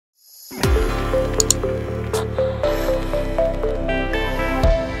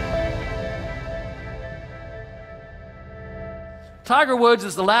Tiger Woods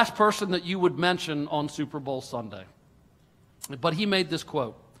is the last person that you would mention on Super Bowl Sunday. But he made this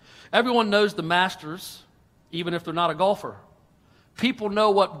quote. Everyone knows the Masters, even if they're not a golfer. People know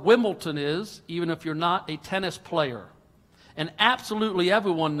what Wimbledon is, even if you're not a tennis player. And absolutely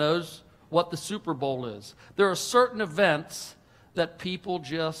everyone knows what the Super Bowl is. There are certain events that people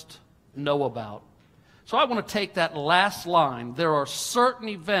just know about. So I want to take that last line. There are certain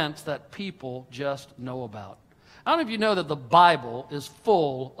events that people just know about. I don't know if you know that the Bible is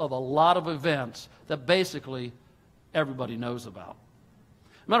full of a lot of events that basically everybody knows about.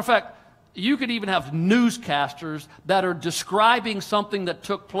 Matter of fact, you could even have newscasters that are describing something that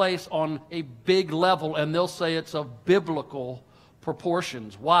took place on a big level, and they'll say it's of biblical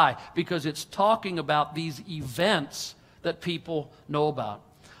proportions. Why? Because it's talking about these events that people know about.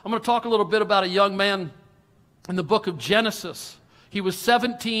 I'm going to talk a little bit about a young man in the book of Genesis. He was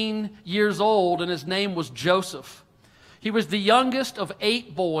 17 years old, and his name was Joseph. He was the youngest of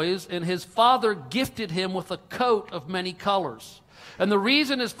 8 boys, and his father gifted him with a coat of many colors. And the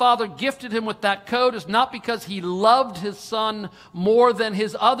reason his father gifted him with that coat is not because he loved his son more than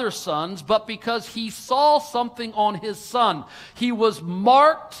his other sons, but because he saw something on his son. He was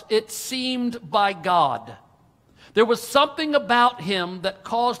marked, it seemed, by God. There was something about him that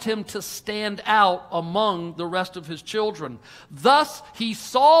caused him to stand out among the rest of his children. Thus, he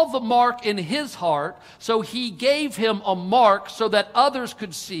saw the mark in his heart, so he gave him a mark so that others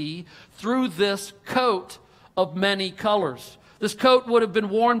could see through this coat of many colors. This coat would have been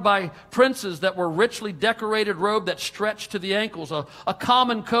worn by princes that were richly decorated robe that stretched to the ankles. A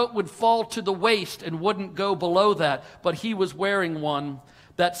common coat would fall to the waist and wouldn't go below that, but he was wearing one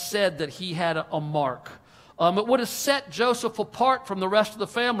that said that he had a mark. It would have set Joseph apart from the rest of the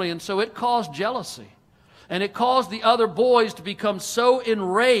family, and so it caused jealousy. And it caused the other boys to become so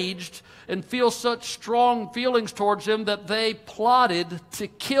enraged and feel such strong feelings towards him that they plotted to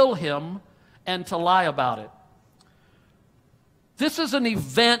kill him and to lie about it. This is an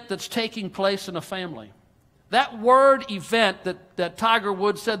event that's taking place in a family. That word event that Tiger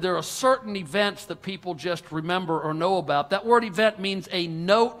Woods said there are certain events that people just remember or know about. That word event means a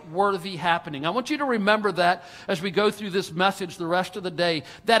noteworthy happening. I want you to remember that as we go through this message the rest of the day,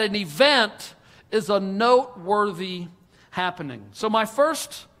 that an event is a noteworthy happening. So my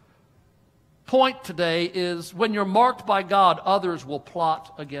first point today is when you're marked by God, others will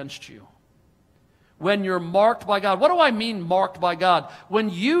plot against you. When you're marked by God. What do I mean marked by God? When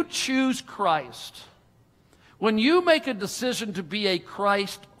you choose Christ, when you make a decision to be a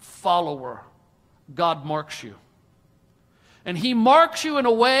Christ follower, God marks you. And He marks you in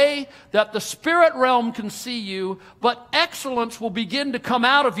a way that the spirit realm can see you, but excellence will begin to come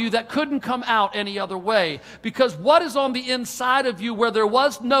out of you that couldn't come out any other way. Because what is on the inside of you where there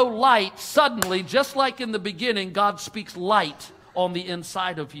was no light, suddenly, just like in the beginning, God speaks light on the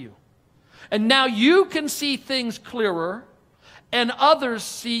inside of you. And now you can see things clearer, and others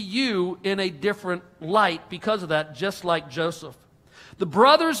see you in a different light because of that, just like Joseph. The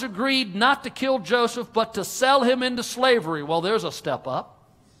brothers agreed not to kill Joseph, but to sell him into slavery. Well, there's a step up.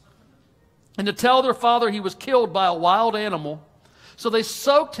 And to tell their father he was killed by a wild animal. So they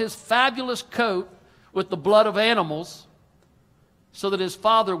soaked his fabulous coat with the blood of animals so that his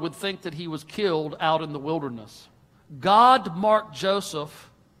father would think that he was killed out in the wilderness. God marked Joseph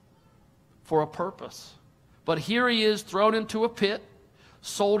for a purpose. But here he is thrown into a pit,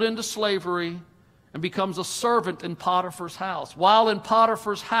 sold into slavery, and becomes a servant in Potiphar's house. While in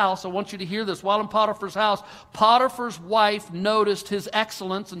Potiphar's house, I want you to hear this, while in Potiphar's house, Potiphar's wife noticed his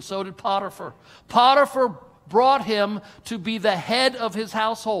excellence, and so did Potiphar. Potiphar brought him to be the head of his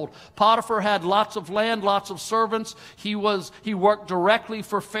household. Potiphar had lots of land, lots of servants. He worked directly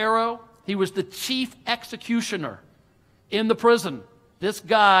for Pharaoh. He was the chief executioner in the prison. This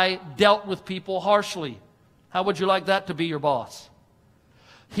guy dealt with people harshly. How would you like that to be your boss?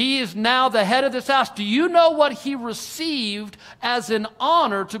 He is now the head of this house. Do you know what he received as an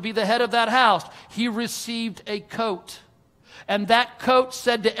honor to be the head of that house? He received a coat. And that coat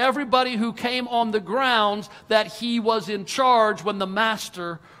said to everybody who came on the grounds that he was in charge when the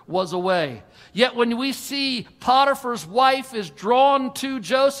master was away. Yet when we see Potiphar's wife is drawn to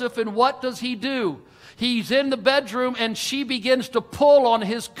Joseph, and what does he do? He's in the bedroom and she begins to pull on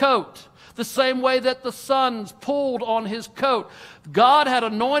his coat. The same way that the sons pulled on his coat. God had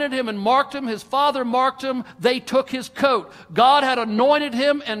anointed him and marked him. His father marked him. They took his coat. God had anointed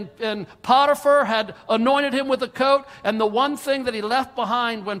him, and Potiphar had anointed him with a coat. And the one thing that he left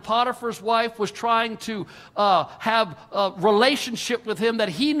behind when Potiphar's wife was trying to have a relationship with him that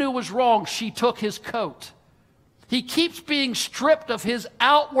he knew was wrong, she took his coat. He keeps being stripped of his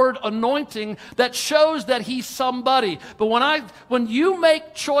outward anointing that shows that he's somebody. But when you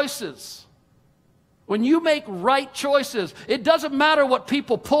make choices, when you make right choices, it doesn't matter what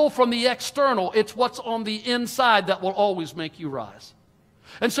people pull from the external. It's what's on the inside that will always make you rise.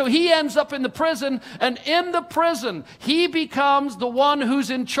 And so he ends up in the prison, and in the prison, he becomes the one who's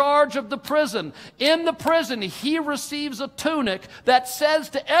in charge of the prison. In the prison, he receives a tunic that says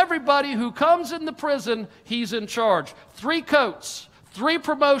to everybody who comes in the prison, he's in charge. 3 coats, 3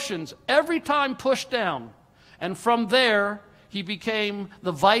 promotions, every time pushed down. And from there, he became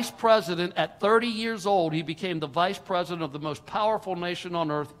the vice president. At 30 years old, he became the vice president of the most powerful nation on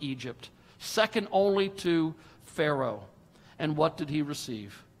earth, Egypt, second only to Pharaoh. And what did he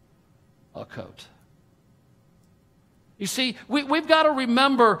receive? A coat. You see, we've got to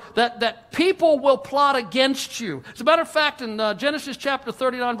remember that people will plot against you. As a matter of fact, in Genesis chapter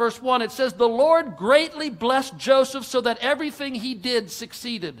 39, verse 1, it says, "The Lord greatly blessed Joseph so that everything he did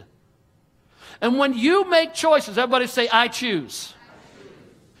succeeded." And when you make choices, everybody say, "I choose."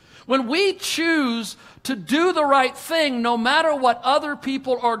 When we choose to do the right thing, no matter what other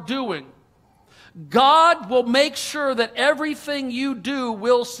people are doing, God will make sure that everything you do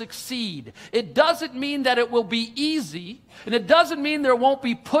will succeed. It doesn't mean that it will be easy, and it doesn't mean there won't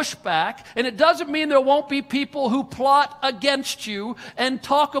be pushback, and it doesn't mean there won't be people who plot against you and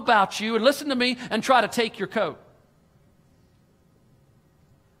talk about you, and listen to me, and try to take your coat.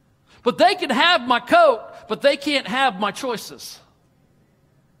 But they can have my coat, but they can't have my choices.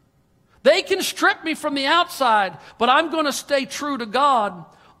 They can strip me from the outside, but I'm going to stay true to God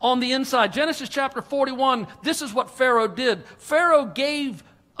on the inside. Genesis chapter 41, this is what Pharaoh did. Pharaoh gave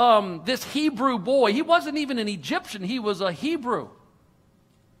this Hebrew boy, he wasn't even an Egyptian, he was a Hebrew.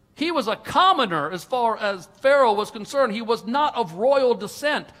 He was a commoner as far as Pharaoh was concerned. He was not of royal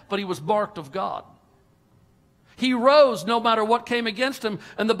descent, but he was marked of God. He rose no matter what came against him.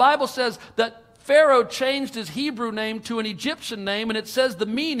 And the Bible says that Pharaoh changed his Hebrew name to an Egyptian name, and it says the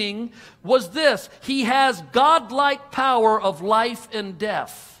meaning was this: he has godlike power of life and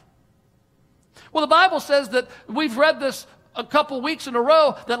death. Well, the Bible says that, we've read this a couple weeks in a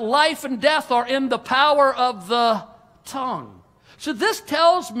row, that life and death are in the power of the tongue. So this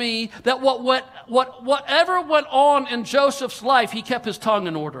tells me that whatever went on in Joseph's life, he kept his tongue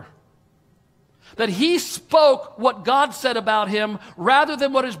in order. That he spoke what God said about him rather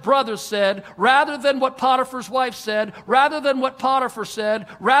than what his brothers said, rather than what Potiphar's wife said, rather than what Potiphar said,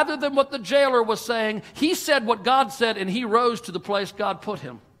 rather than what the jailer was saying. He said what God said, and he rose to the place God put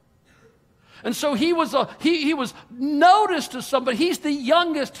him. And so he was noticed as somebody. He's the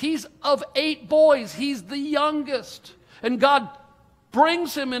youngest. He's of 8 boys. He's the youngest. And God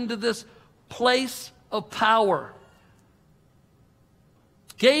brings him into this place of power.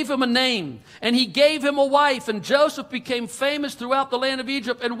 Gave him a name, and he gave him a wife, and Joseph became famous throughout the land of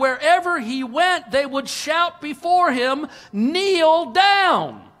Egypt, and wherever he went, they would shout before him, "Kneel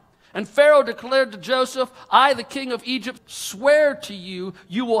down." And Pharaoh declared to Joseph, "I, the king of Egypt, swear to you,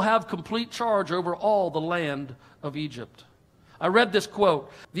 you will have complete charge over all the land of Egypt." I read this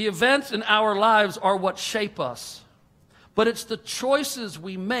quote: "The events in our lives are what shape us, but it's the choices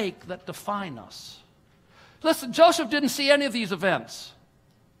we make that define us." Listen, Joseph didn't see any of these events.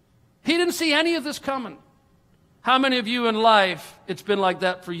 He didn't see any of this coming. How many of you in life, it's been like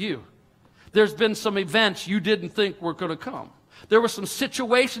that for you? There's been some events you didn't think were going to come. There were some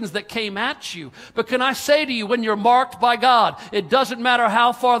situations that came at you. But can I say to you, when you're marked by God, it doesn't matter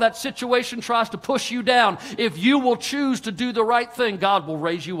how far that situation tries to push you down. If you will choose to do the right thing, God will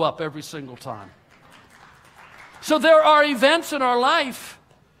raise you up every single time. So there are events in our life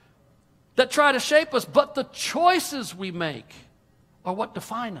that try to shape us, but the choices we make are what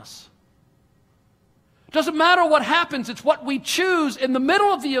define us. It doesn't matter what happens, it's what we choose in the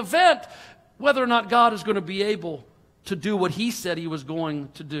middle of the event, whether or not God is going to be able to do what he said he was going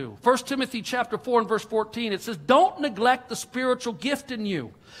to do. 1 Timothy chapter 4 and verse 14, it says, "Don't neglect the spiritual gift in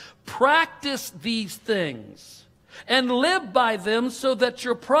you. Practice these things and live by them so that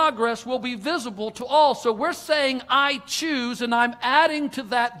your progress will be visible to all." So we're saying, I choose, and I'm adding to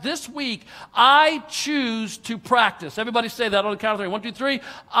that this week, I choose to practice. Everybody say that on the count of 3. 1, 2, 3.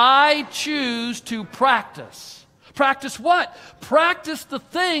 I choose to practice. Practice what? Practice the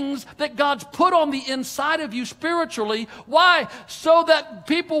things that God's put on the inside of you spiritually. Why? So that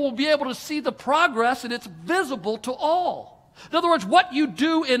people will be able to see the progress and it's visible to all. In other words, what you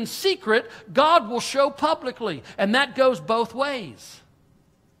do in secret, God will show publicly. And that goes both ways.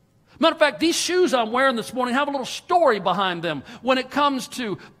 Matter of fact, these shoes I'm wearing this morning have a little story behind them when it comes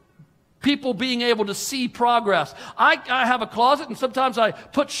to People being able to see progress. I have a closet, and sometimes I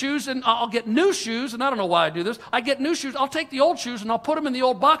put shoes in. I'll get new shoes, and I don't know why I do this. I get new shoes. I'll take the old shoes, and I'll put them in the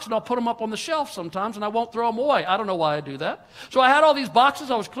old box, and I'll put them up on the shelf sometimes, and I won't throw them away. I don't know why I do that. So I had all these boxes.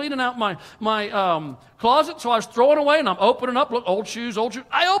 I was cleaning out my closet, so I was throwing away, and I'm opening up. Look, old shoes, old shoes.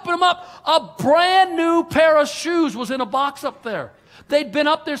 I open them up. A brand new pair of shoes was in a box up there. They'd been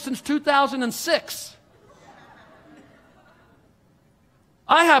up there since 2006.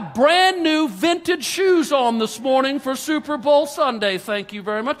 I have brand new vintage shoes on this morning for Super Bowl Sunday. Thank you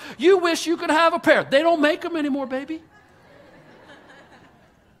very much. You wish you could have a pair. They don't make them anymore, baby.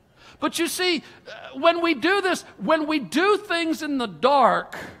 But you see, when we do this, when we do things in the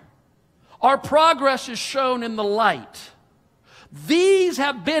dark, our progress is shown in the light. These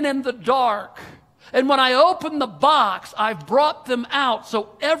have been in the dark. And when I open the box, I've brought them out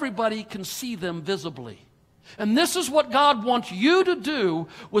so everybody can see them visibly. And this is what God wants you to do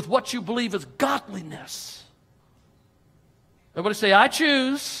with what you believe is godliness. Everybody say, I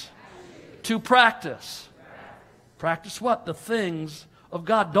choose to practice. Practice what? The things of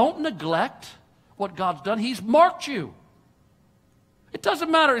God. Don't neglect what God's done. He's marked you. It doesn't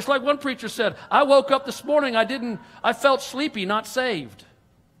matter. It's like one preacher said, I woke up this morning, I felt sleepy, not saved.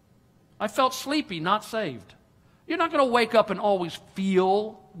 I felt sleepy, not saved. You're not going to wake up and always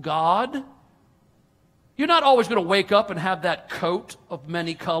feel God. You're not always going to wake up and have that coat of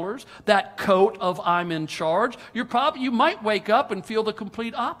many colors, that coat of I'm in charge. You might wake up and feel the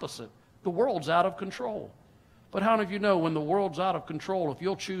complete opposite. The world's out of control. But how many of you know when the world's out of control, if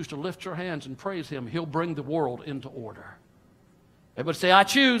you'll choose to lift your hands and praise Him, He'll bring the world into order. Everybody say, I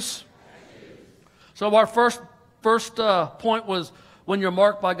choose. So our first point was, when you're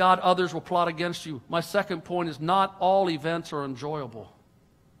marked by God, others will plot against you. My second point is, not all events are enjoyable.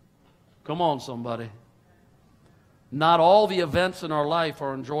 Come on, somebody. Not all the events in our life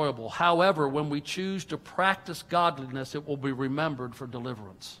are enjoyable. However, when we choose to practice godliness, it will be remembered for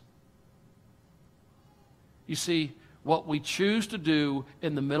deliverance. You see, what we choose to do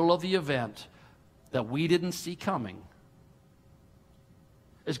in the middle of the event that we didn't see coming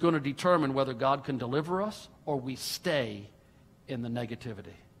is going to determine whether God can deliver us or we stay in the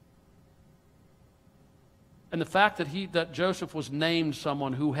negativity. And the fact that Joseph was named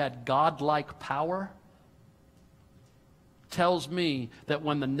someone who had godlike power tells me that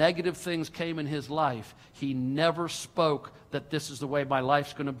when the negative things came in his life, he never spoke that this is the way my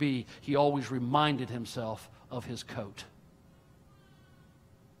life's going to be. He always reminded himself of his coat.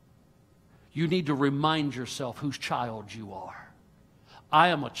 You need to remind yourself whose child you are. I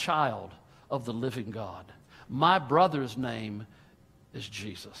am a child of the living God. My brother's name is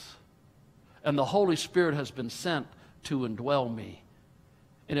Jesus. And the Holy Spirit has been sent to indwell me.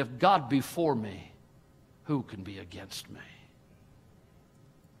 And if God be for me, who can be against me?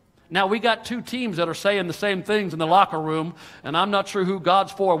 Now, we got two teams that are saying the same things in the locker room, and I'm not sure who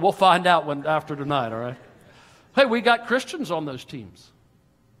God's for. We'll find out after tonight, all right? Hey, we got Christians on those teams.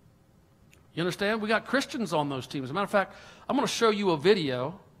 You understand? We got Christians on those teams. As a matter of fact, I'm going to show you a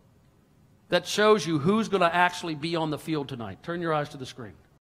video that shows you who's going to actually be on the field tonight. Turn your eyes to the screen.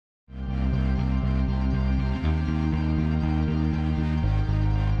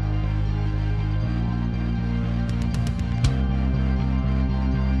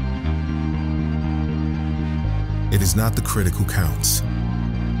 It is not the critic who counts,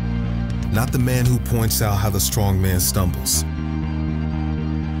 not the man who points out how the strong man stumbles.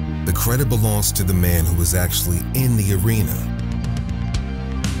 The credit belongs to the man who is actually in the arena,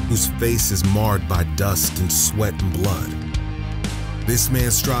 whose face is marred by dust and sweat and blood. This man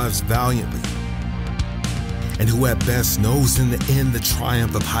strives valiantly, and who at best knows in the end the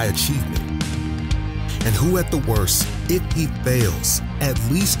triumph of high achievement, and who at the worst, if he fails, at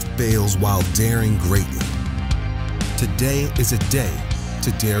least fails while daring greatly. Today is a day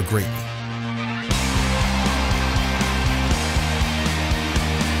to dare greatly.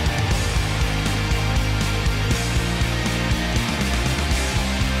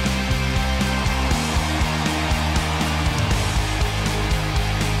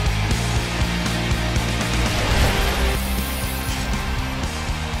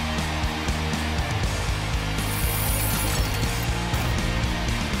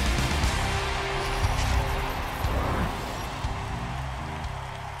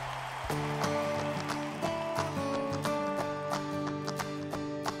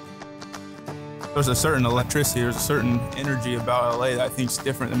 There's a certain electricity, there's a certain energy about LA that I think is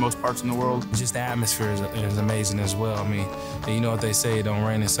different than most parts in the world. Just the atmosphere is amazing as well. I mean, you know what they say, it don't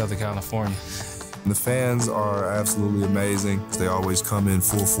rain in Southern California. The fans are absolutely amazing. They always come in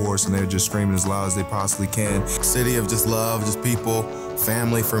full force and they're just screaming as loud as they possibly can. City of just love, just people,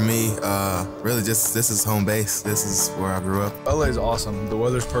 family for me. Really just, this is home base. This is where I grew up. LA is awesome. The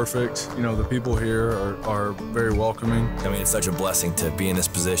weather's perfect. You know, the people here are very welcoming. I mean, it's such a blessing to be in this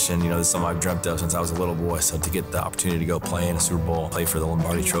position. You know, this is something I've dreamt of since I was a little boy. So to get the opportunity to go play in a Super Bowl, play for the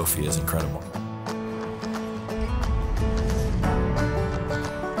Lombardi Trophy is incredible.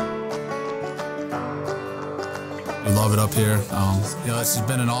 We love it up here. You know, it's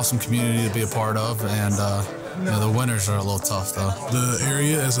been an awesome community to be a part of, and you know, the winters are a little tough, though. The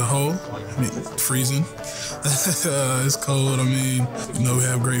area as a whole, I mean, freezing. It's cold. I mean, you know, we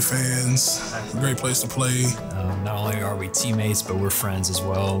have great fans, great place to play. Not only are we teammates, but we're friends as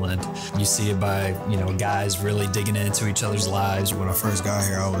well, and you see it by, you know, guys really digging into each other's lives. When I first got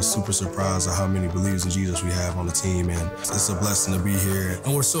here, I was super surprised at how many believers in Jesus we have on the team, and it's a blessing to be here.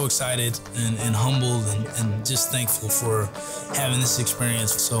 And we're so excited and humbled and just thankful for having this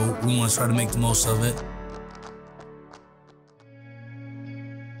experience, so we want to try to make the most of it.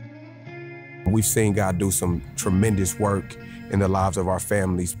 We've seen God do some tremendous work in the lives of our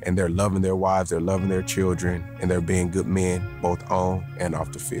families, and they're loving their wives, they're loving their children, and they're being good men, both on and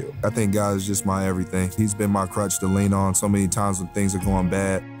off the field. I think God is just my everything. He's been my crutch to lean on so many times when things are going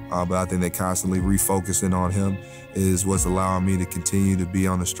bad, but I think that constantly refocusing on Him is what's allowing me to continue to be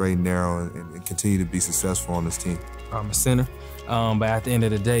on the straight and narrow and continue to be successful on this team. I'm a sinner, but at the end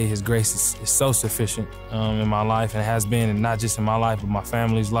of the day, His grace is so sufficient in my life, and has been, and not just in my life, but my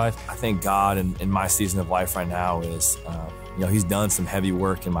family's life. I think God in my season of life right now is, you know, He's done some heavy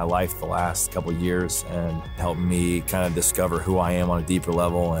work in my life the last couple of years and helped me kind of discover who I am on a deeper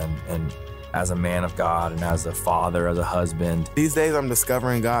level and as a man of God and as a father, as a husband. These days I'm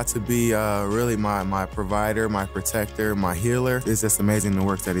discovering God to be really my provider, my protector, my healer. It's just amazing the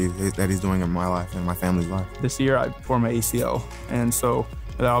work that He's doing in my life and my family's life. This year I tore my ACL, and so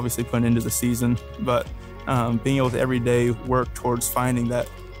that obviously put an end to the season, but being able to every day work towards finding that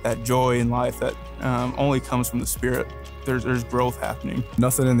joy in life that only comes from the Spirit. There's growth happening.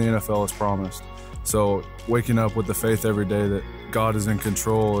 Nothing in the NFL is promised. So waking up with the faith every day that God is in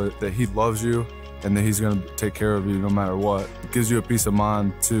control, that He loves you, and that He's going to take care of you no matter what, it gives you a peace of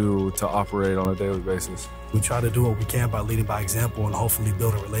mind to operate on a daily basis. We try to do what we can by leading by example and hopefully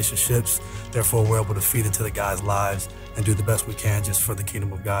building relationships. Therefore, we're able to feed into the guys' lives and do the best we can just for the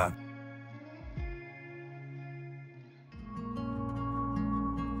kingdom of God.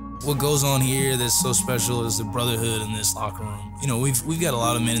 What goes on here that's so special is the brotherhood in this locker room. You know, we've got a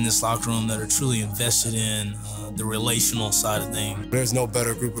lot of men in this locker room that are truly invested in the relational side of things. There's no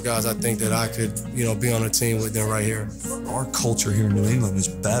better group of guys I think that I could, you know, be on a team with than right here. Our culture here in New England is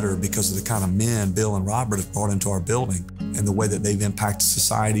better because of the kind of men Bill and Robert have brought into our building and the way that they've impacted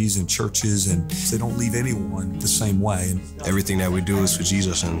societies and churches, and they don't leave anyone the same way. Everything that we do is for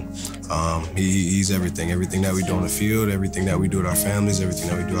Jesus, and He's everything. Everything that we do on the field, everything that we do with our families, everything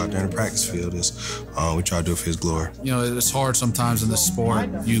that we do out there in the practice field is we try to do it for His glory. You know, it's hard sometimes in this sport.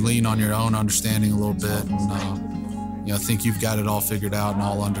 You lean on your own understanding a little bit, and you know, think you've got it all figured out and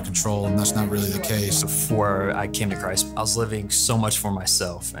all under control, and that's not really the case. Before I came to Christ, I was living so much for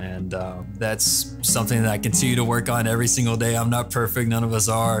myself, and that's something that I continue to work on every single day. I'm not perfect, none of us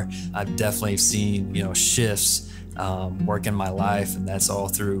are. I've definitely seen, you know, shifts work in my life, and that's all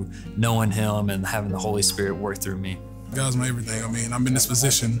through knowing Him and having the Holy Spirit work through me. God's my everything. I mean, I'm in this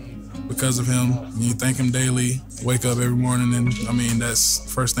position because of Him. You thank Him daily, wake up every morning, and I mean, that's the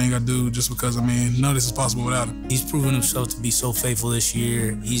first thing I do just because, I mean, none of this is possible without Him. He's proven Himself to be so faithful this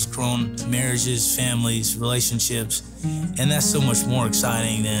year. He's grown marriages, families, relationships, and that's so much more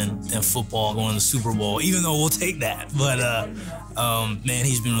exciting than football, going to the Super Bowl, even though we'll take that. But, man,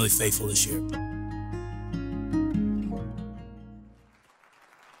 He's been really faithful this year.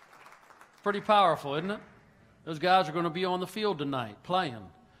 Pretty powerful, isn't it? Those guys are going to be on the field tonight playing.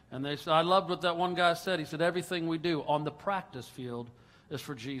 And I loved what that one guy said. He said, everything we do on the practice field is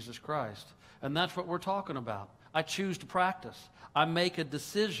for Jesus Christ. And that's what we're talking about. I choose to practice. I make a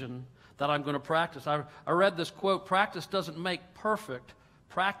decision that I'm going to practice. I read this quote, practice doesn't make perfect.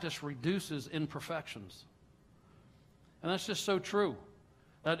 Practice reduces imperfections. And that's just so true.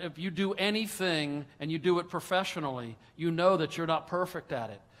 That if you do anything and you do it professionally, you know that you're not perfect at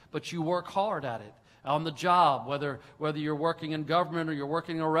it, but you work hard at it. On the job, whether you're working in government or you're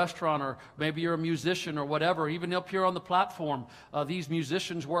working in a restaurant or maybe you're a musician or whatever, even up here on the platform, these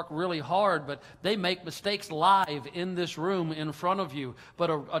musicians work really hard, but they make mistakes live in this room in front of you.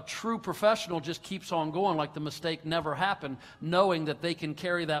 But a true professional just keeps on going like the mistake never happened, knowing that they can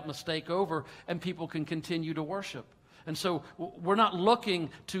carry that mistake over and people can continue to worship. And so we're not looking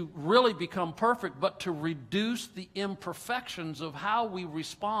to really become perfect, but to reduce the imperfections of how we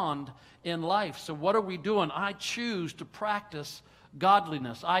respond in life. So what are we doing? I choose to practice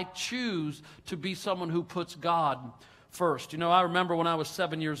godliness. I choose to be someone who puts God first. You know, I remember when I was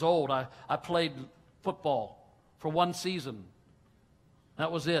 7 years old, I played football for one season.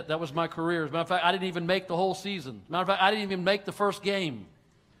 That was it. That was my career. As a matter of fact, I didn't even make the whole season. As a matter of fact, I didn't even make the first game.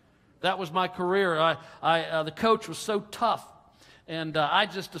 That was my career. The coach was so tough, and I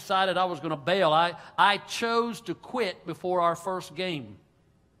just decided I was going to bail. I chose to quit before our first game.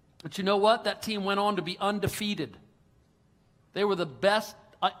 But you know what? That team went on to be undefeated. They were the best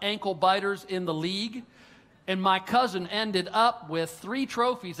ankle biters in the league, and my cousin ended up with 3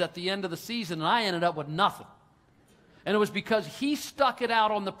 trophies at the end of the season, and I ended up with nothing. And it was because he stuck it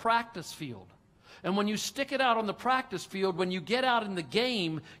out on the practice field. And when you stick it out on the practice field, when you get out in the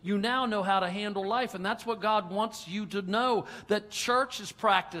game, you now know how to handle life. And that's what God wants you to know, that church is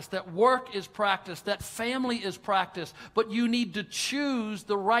practice, that work is practice, that family is practice. But you need to choose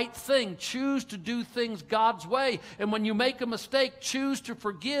the right thing. Choose to do things God's way. And when you make a mistake, choose to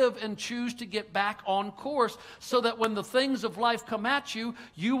forgive and choose to get back on course so that when the things of life come at you,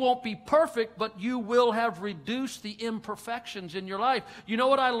 you won't be perfect, but you will have reduced the imperfections in your life. You know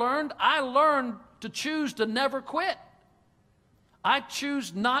what I learned? I learned to choose to never quit. I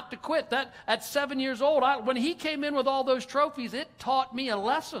choose not to quit. That at 7 years old, when he came in with all those trophies, it taught me a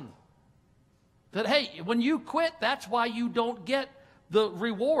lesson. That, hey, when you quit, that's why you don't get the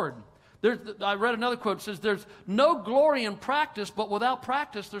reward. I read another quote that says, there's no glory in practice, but without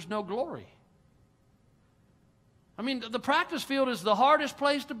practice, there's no glory. I mean, the practice field is the hardest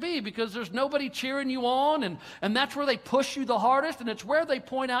place to be because there's nobody cheering you on, and that's where they push you the hardest, and it's where they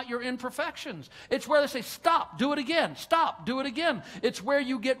point out your imperfections. It's where they say, stop, do it again, stop, do it again. It's where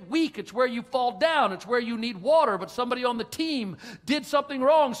you get weak. It's where you fall down. It's where you need water, but somebody on the team did something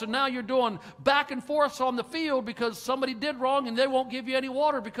wrong, so now you're doing back and forth on the field because somebody did wrong, and they won't give you any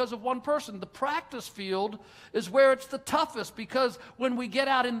water because of one person. The practice field is where it's the toughest because when we get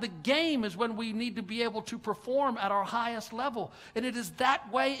out in the game is when we need to be able to perform at our highest level. And it is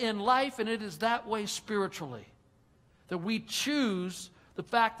that way in life, and it is that way spiritually. That we choose the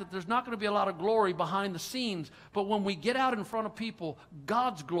fact that there's not going to be a lot of glory behind the scenes, but when we get out in front of people,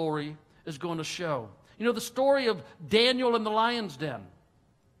 God's glory is going to show. You know the story of Daniel in the lion's den.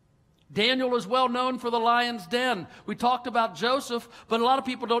 Daniel is well known for the lion's den. We talked about Joseph, but a lot of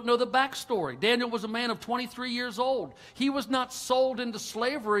people don't know the backstory. Daniel was a man of 23 years old. He was not sold into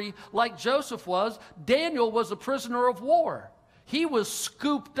slavery like Joseph was. Daniel was a prisoner of war. He was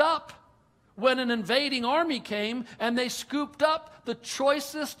scooped up when an invading army came, and they scooped up the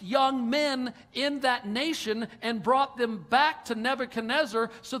choicest young men in that nation and brought them back to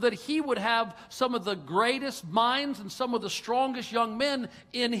Nebuchadnezzar so that he would have some of the greatest minds and some of the strongest young men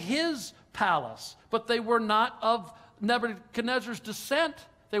in his palace. But they were not of Nebuchadnezzar's descent.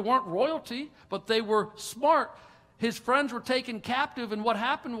 They weren't royalty, but they were smart. His friends were taken captive, and what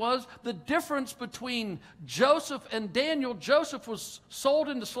happened was the difference between Joseph and Daniel. Joseph was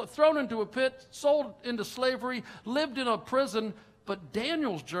thrown into a pit, sold into slavery, lived in a prison. But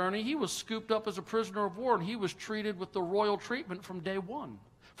Daniel's journey, he was scooped up as a prisoner of war, and he was treated with the royal treatment from day one.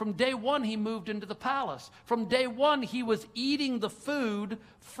 From day one, he moved into the palace. From day one, he was eating the food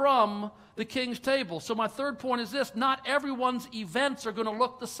from the king's table. So my third point is this: not everyone's events are going to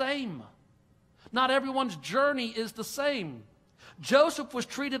look the same. Not everyone's journey is the same. Joseph was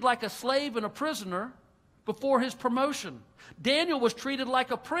treated like a slave and a prisoner before his promotion. Daniel was treated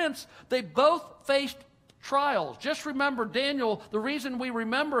like a prince. They both faced trials. Just remember Daniel, the reason we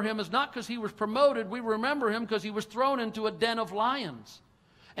remember him is not because he was promoted. We remember him because he was thrown into a den of lions.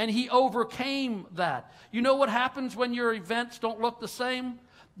 And he overcame that. You know what happens when your events don't look the same?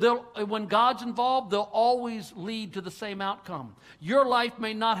 When God's involved, they'll always lead to the same outcome. Your life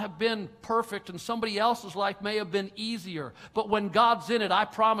may not have been perfect, and somebody else's life may have been easier. But when God's in it, I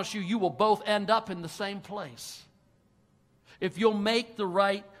promise you, you will both end up in the same place if you'll make the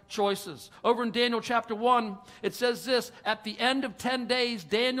right choices. Over in Daniel chapter 1, it says this: at the end of 10 days,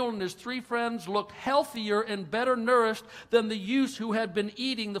 Daniel and his 3 friends looked healthier and better nourished than the youths who had been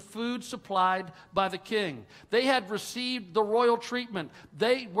eating the food supplied by the king. They had received the royal treatment.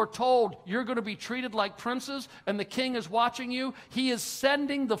 They were told, you're going to be treated like princes, and the king is watching you. He is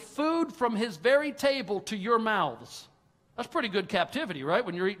sending the food from his very table to your mouths. That's pretty good captivity, right,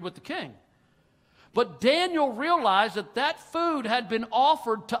 when you're eating with the king. But Daniel realized that that food had been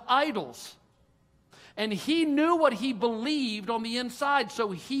offered to idols. And he knew what he believed on the inside,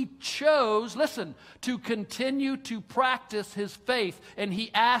 so he chose, listen, to continue to practice his faith. And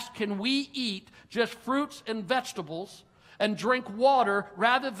he asked, can we eat just fruits and vegetables and drink water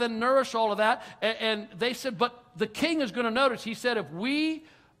rather than nourish all of that? And they said, but the king is going to notice. He said, if we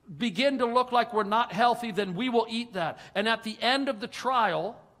begin to look like we're not healthy, then we will eat that. And at the end of the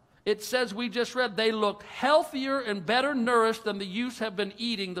trial, it says, we just read, they looked healthier and better nourished than the youths have been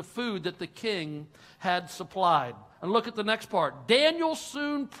eating the food that the king had supplied. And look at the next part. Daniel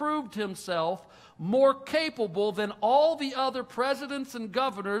soon proved himself more capable than all the other presidents and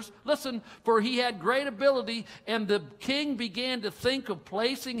governors. Listen, for he had great ability, and the king began to think of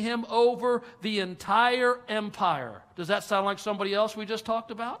placing him over the entire empire. Does that sound like somebody else we just talked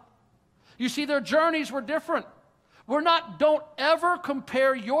about? You see, their journeys were different. Don't ever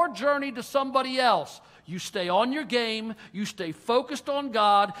compare your journey to somebody else. You stay on your game, you stay focused on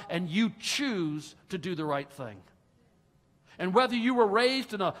God, and you choose to do the right thing. And whether you were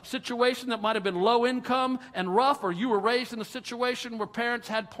raised in a situation that might have been low income and rough, or you were raised in a situation where parents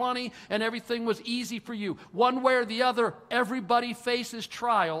had plenty and everything was easy for you, one way or the other, everybody faces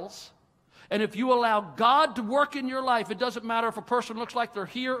trials. And if you allow God to work in your life, it doesn't matter if a person looks like they're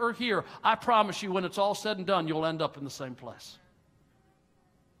here or here. I promise you, when it's all said and done, you'll end up in the same place.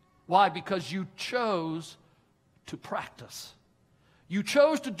 Why? Because you chose to practice. You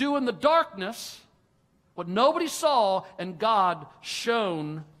chose to do in the darkness what nobody saw, and God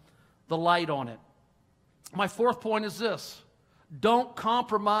shone the light on it. My fourth point is this: don't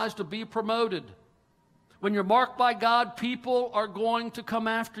compromise to be promoted. When you're marked by God, people are going to come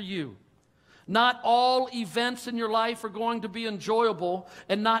after you. Not all events in your life are going to be enjoyable,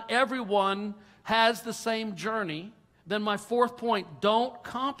 and not everyone has the same journey. Then my fourth point, don't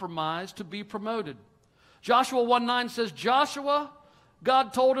compromise to be promoted. Joshua 1:9 says, Joshua,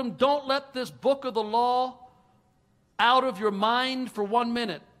 God told him, don't let this book of the law out of your mind for 1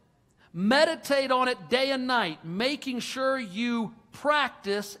 minute. Meditate on it day and night, making sure you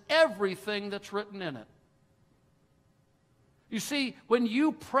practice everything that's written in it. You see, when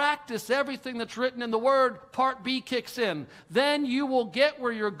you practice everything that's written in the Word, part B kicks in. Then you will get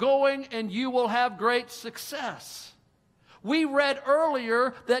where you're going and you will have great success. We read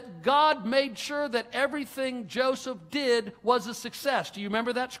earlier that God made sure that everything Joseph did was a success. Do you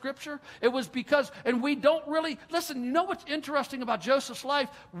remember that scripture? It was because, and we don't really, listen, you know what's interesting about Joseph's life?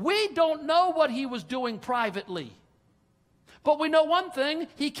 We don't know what he was doing privately. But we know one thing,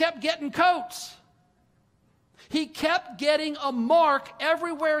 he kept getting coats. He kept getting a mark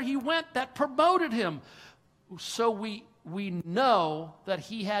everywhere he went that promoted him. So we know that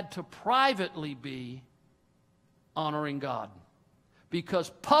he had to privately be honoring God, because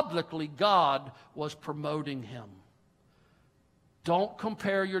publicly God was promoting him. Don't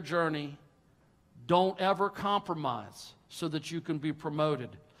compare your journey. Don't ever compromise so that you can be promoted.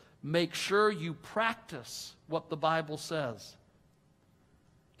 Make sure you practice what the Bible says.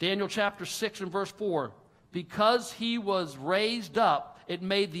 Daniel chapter 6 and verse 4. Because he was raised up, it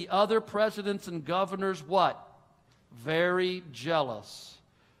made the other presidents and governors what? Very jealous.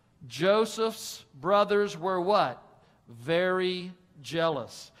 Joseph's brothers were what? Very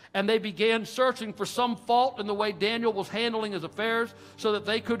jealous. And they began searching for some fault in the way Daniel was handling his affairs so that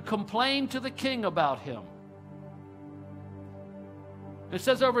they could complain to the king about him. It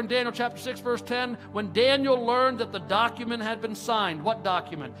says over in Daniel chapter 6, verse 10, when Daniel learned that the document had been signed. What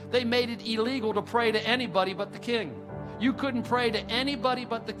document? They made it illegal to pray to anybody but the king. You couldn't pray to anybody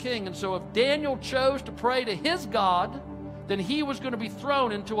but the king. And so if Daniel chose to pray to his God, then he was going to be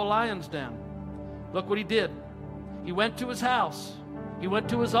thrown into a lion's den. Look what he did. He went to his house. He went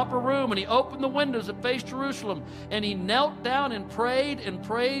to his upper room and he opened the windows that faced Jerusalem, and he knelt down and prayed and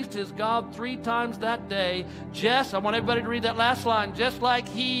praised his God 3 times that day. I want everybody to read that last line. Just like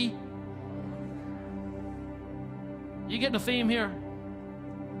he... You getting a theme here?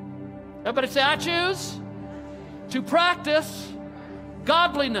 Everybody say, I choose to practice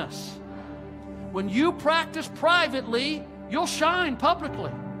godliness. When you practice privately, you'll shine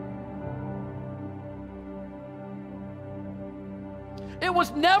publicly. It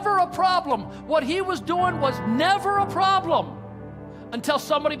was never a problem. What he was doing was never a problem until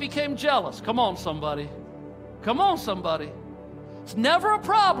somebody became jealous. Come on, somebody. Come on, somebody. It's never a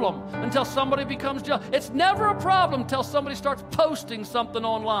problem until somebody becomes jealous. It's never a problem until somebody starts posting something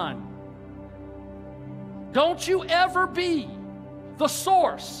online. Don't you ever be the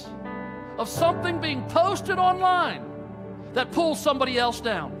source of something being posted online that pulls somebody else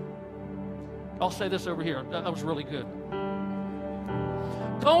down. I'll say this over here. That was really good.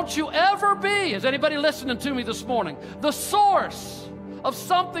 Don't you ever be, is anybody listening to me this morning, the source of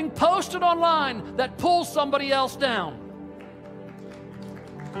something posted online that pulls somebody else down.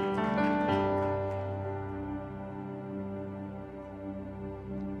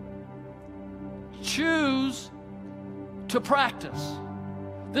 Choose to practice.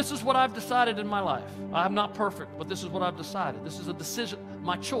 This is what I've decided in my life. I'm not perfect, but this is what I've decided. This is a decision,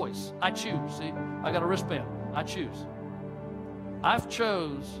 my choice. I choose. See, I got a wristband. I choose. I've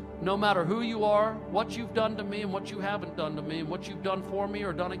chose, no matter who you are, what you've done to me and what you haven't done to me and what you've done for me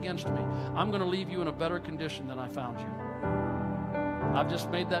or done against me, I'm going to leave you in a better condition than I found you. I've just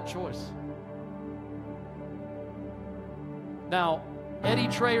made that choice. Now, Eddie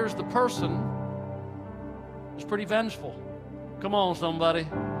Trayers, the person, is pretty vengeful. Come on, somebody.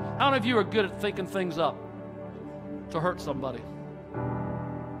 How many of you are good at thinking things up to hurt somebody?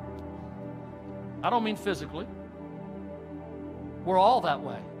 I don't mean physically. We're all that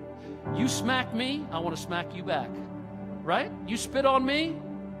way. You smack me, I want to smack you back. Right? You spit on me,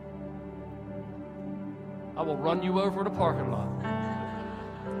 I will run you over in a parking lot.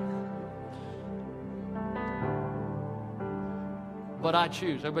 But I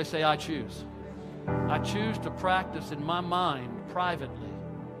choose. Everybody say, I choose. I choose to practice in my mind privately.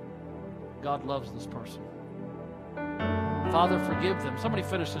 God loves this person. Father, forgive them. Somebody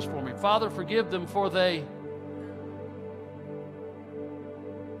finish this for me. Father, forgive them, for they...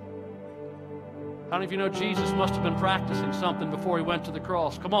 How many of you know Jesus must have been practicing something before he went to the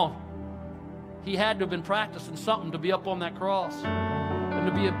cross? Come on. He had to have been practicing something to be up on that cross and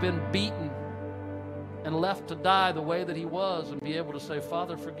to have been beaten and left to die the way that he was and be able to say,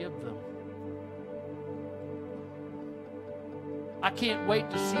 Father, forgive them. I can't wait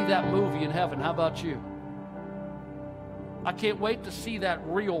to see that movie in heaven. How about you? I can't wait to see that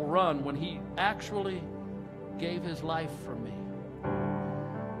real run when he actually gave his life for me.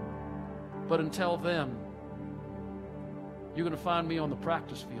 But until then, you're going to find me on the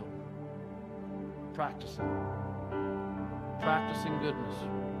practice field, practicing goodness,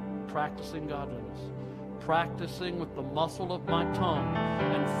 practicing godliness, practicing with the muscle of my tongue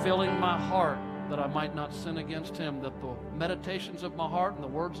and filling my heart that I might not sin against him, that the meditations of my heart and the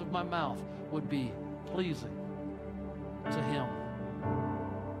words of my mouth would be pleasing to him.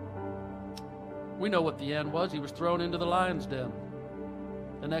 We know what the end was. He was thrown into the lion's den.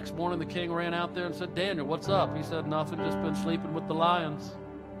 The next morning, the king ran out there and said, Daniel, what's up? He said, nothing, just been sleeping with the lions.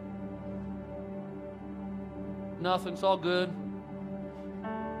 Nothing, it's all good.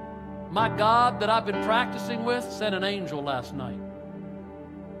 My God that I've been practicing with sent an angel last night.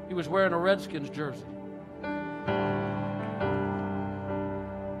 He was wearing a Redskins jersey.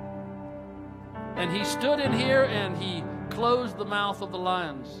 And he stood in here and he closed the mouth of the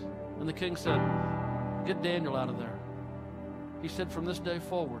lions. And the king said, get Daniel out of there. He said, from this day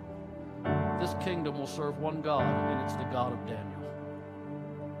forward, this kingdom will serve one God, and it's the God of Daniel.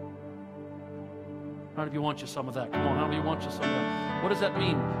 How many of you want you some of that? Come on, how many of you want you some of that? What does that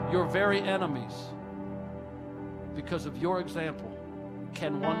mean? Your very enemies, because of your example,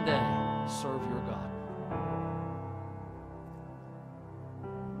 can one day serve your God.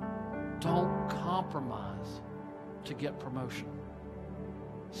 Don't compromise to get promotion.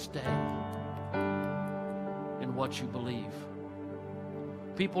 Stay in what you believe.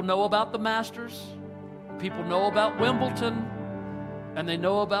 People know about the Masters, people know about Wimbledon, and they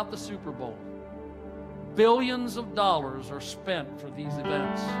know about the Super Bowl. Billions of dollars are spent for these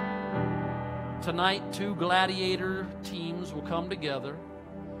events. Tonight, 2 gladiator teams will come together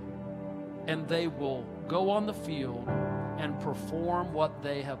and they will go on the field and perform what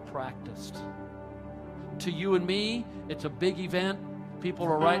they have practiced. To you and me, it's a big event. People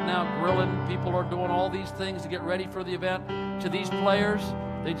are right now grilling. People are doing all these things to get ready for the event. To these players,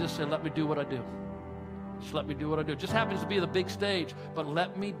 they just say, let me do what I do. Just let me do what I do. It just happens to be the big stage, but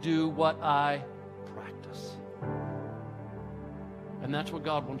let me do what I practice. And that's what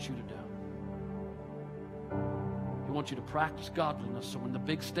God wants you to do. He wants you to practice godliness, so when the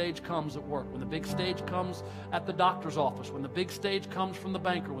big stage comes at work, when the big stage comes at the doctor's office, when the big stage comes from the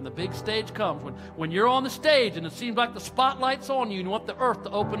banker, when the big stage comes, when you're on the stage and it seems like the spotlight's on you and you want the earth to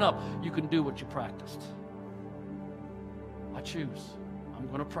open up, you can do what you practiced. I choose. I'm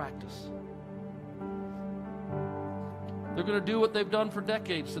going to practice. They're going to do what they've done for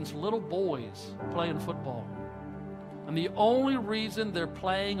decades, since little boys playing football. And the only reason they're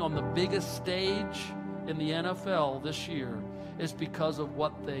playing on the biggest stage in the NFL this year is because of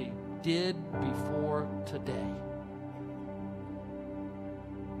what they did before today.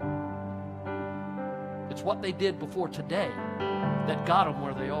 It's what they did before today that got them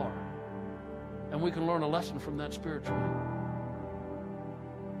where they are. And we can learn a lesson from that spiritually.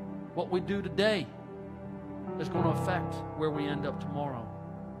 What we do today is going to affect where we end up tomorrow.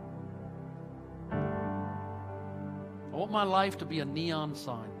 I want my life to be a neon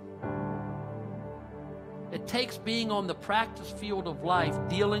sign. It takes being on the practice field of life,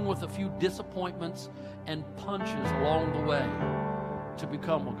 dealing with a few disappointments and punches along the way to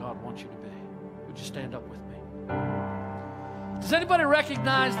become what God wants you to be. Would you stand up with me? Does anybody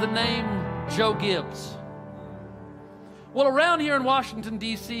recognize the name Joe Gibbs? Well, around here in Washington,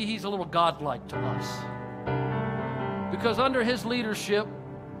 D.C., he's a little godlike to us. Because under his leadership,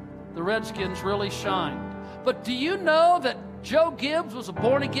 the Redskins really shined. But do you know that Joe Gibbs was a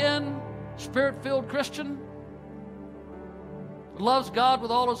born-again, Spirit-filled Christian? Loves God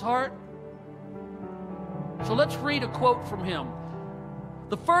with all his heart? So let's read a quote from him.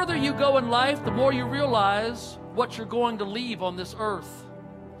 The further you go in life, the more you realize what you're going to leave on this earth.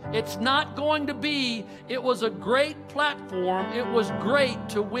 It's not going to be, it was a great platform, it was great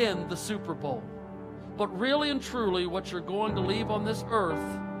to win the Super Bowl. But really and truly, what you're going to leave on this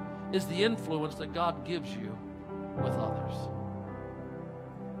earth is the influence that God gives you with others.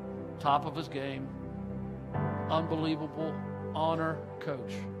 Top of his game, unbelievable honor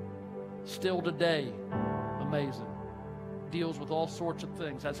coach. Still today, amazing. Deals with all sorts of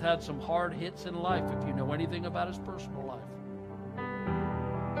things. Has had some hard hits in life if you know anything about his personal life.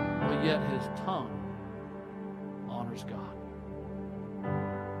 But yet his tongue honors God.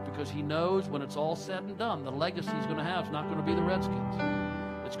 Because he knows when it's all said and done, the legacy he's going to have is not going to be the Redskins.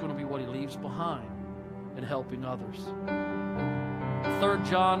 It's going to be what he leaves behind in helping others. 3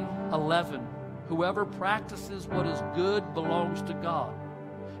 John 11, whoever practices what is good belongs to God,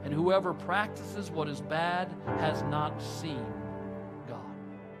 and whoever practices what is bad has not seen